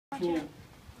to,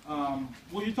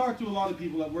 well, you talk to a lot of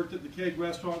people that worked at the Keg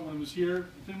restaurant when it was here.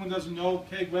 If anyone doesn't know,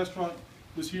 Keg restaurant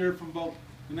was here from about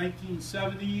the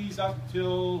 1970s up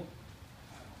until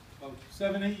about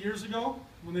 7-8 years ago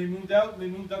when they moved out. They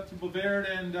moved up to Bavard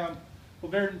and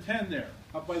Bavard and 10 there,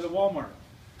 up by the Walmart.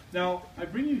 Now, I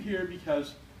bring you here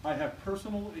because I have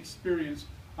personal experience.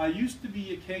 I used to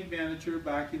be a Keg manager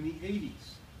back in the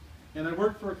 80s, and I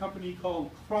worked for a company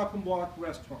called Crock and Block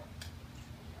Restaurant.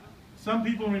 Some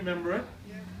people remember it.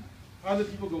 Other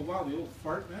people go, wow, the old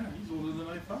fart man, he's older than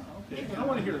I thought. Okay, I don't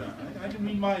want to hear that. I can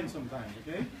read mine sometimes,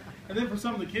 okay? And then for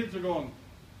some of the kids, they're going,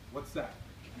 what's that?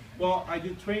 Well, I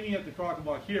did training at the Crock and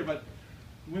Block here, but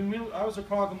when I was a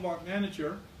Crock and Block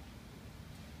manager,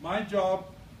 my job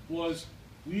was,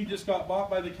 we just got bought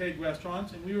by the Keg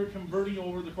restaurants, and we were converting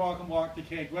over the Crock and Block to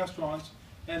Keg restaurants,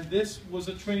 and this was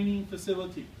a training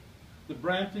facility. The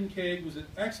Brampton Keg was an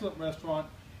excellent restaurant,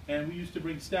 and we used to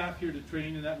bring staff here to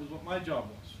train, and that was what my job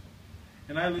was.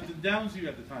 And I lived in Downsview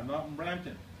at the time, not in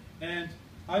Brampton. And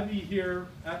I'd be here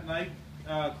at night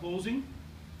closing.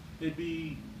 It'd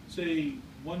be, say,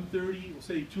 1:30,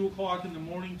 say 2 o'clock in the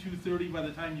morning, 2:30 by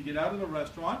the time you get out of the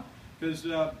restaurant, because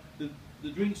the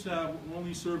drinks were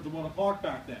only served at 1 o'clock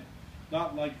back then,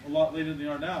 not like a lot later than they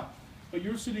are now. But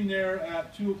you're sitting there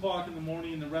at 2 o'clock in the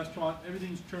morning in the restaurant,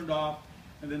 everything's turned off,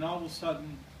 and then all of a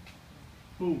sudden,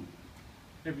 boom.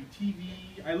 Every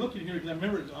TV, I look in here because I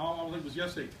remember it, it was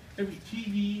yesterday. Every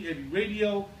TV, every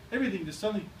radio, everything just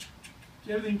suddenly,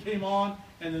 everything came on,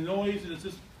 and the noise, and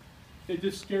it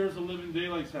just scares the living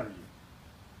daylights out of you.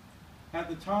 At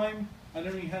the time, I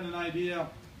never even had an idea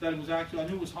that it was actually, I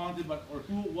knew it was haunted, but or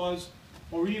who it was,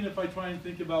 or even if I try and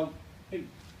think about, hey,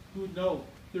 who would know?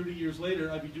 30 years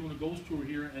later, I'd be doing a ghost tour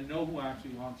here and know who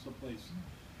actually haunts the place.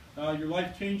 Your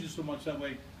life changes so much that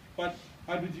way. But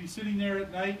I would be sitting there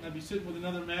at night, and I'd be sitting with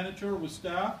another manager with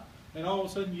staff, and all of a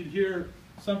sudden you'd hear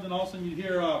something, all of a sudden you'd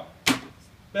hear a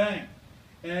bang.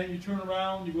 And you turn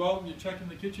around, you go out and you check in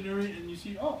the kitchen area, and you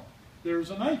see, oh, there's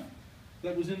a knife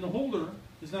that was in the holder,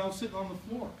 is now sitting on the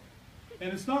floor.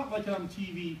 And it's not like on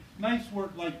TV, knives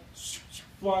weren't like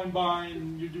flying by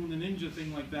and you're doing the ninja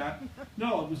thing like that.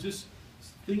 No, it was just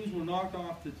things were knocked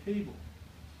off the table.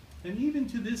 And even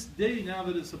to this day, now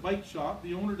that it's a bike shop,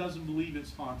 the owner doesn't believe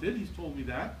it's haunted. He's told me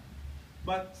that.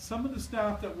 But some of the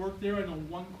staff that work there, I know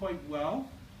one quite well,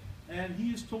 and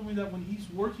he has told me that when he's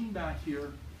working back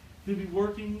here, he'll be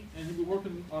working, and he'll be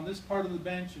working on this part of the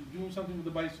bench and doing something with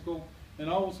the bicycle, and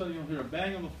all of a sudden you'll hear a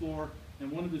bang on the floor,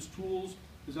 and one of his tools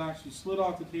is actually slid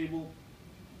off the table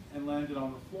and landed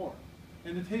on the floor.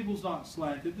 And the table's not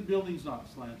slanted, the building's not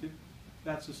slanted.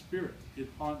 That's a spirit. It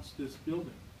haunts this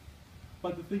building.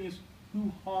 But the thing is,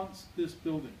 who haunts this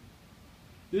building?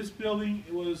 This building,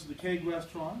 it was the Keg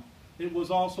restaurant. It was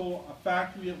also a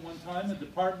factory at one time, a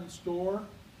department store.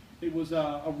 It was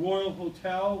a Royal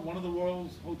Hotel, one of the Royal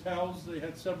Hotels. They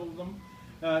had several of them.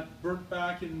 Burnt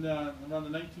back in around the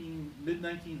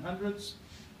mid-1900s.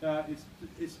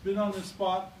 It's been on this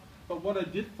spot. But what I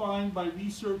did find by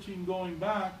researching going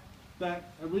back,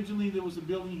 that originally there was a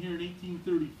building here in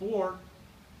 1834.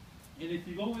 And if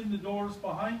you go in the doors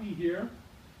behind me here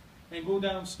and go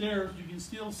downstairs, you can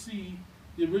still see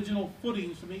the original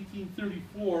footings from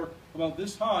 1834, about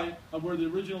this high, of where the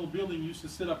original building used to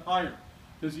sit up higher.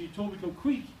 Because the Etobicoke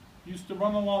Creek used to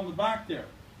run along the back there.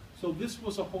 So this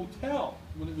was a hotel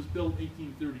when it was built in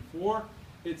 1834.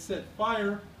 It set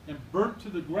fire and burnt to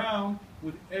the ground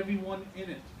with everyone in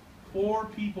it. 4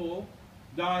 people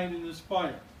died in this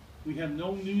fire. We have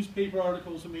no newspaper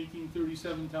articles from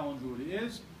 1837 telling who it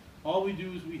is. All we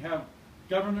do is we have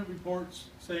government reports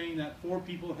saying that 4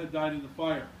 people had died in the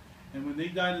fire. And when they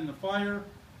died in the fire,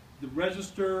 the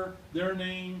register, their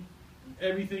name,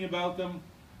 everything about them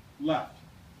left,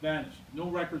 vanished. No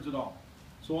records at all.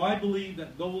 So I believe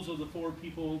that those are the 4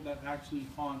 people that actually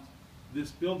haunt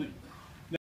this building.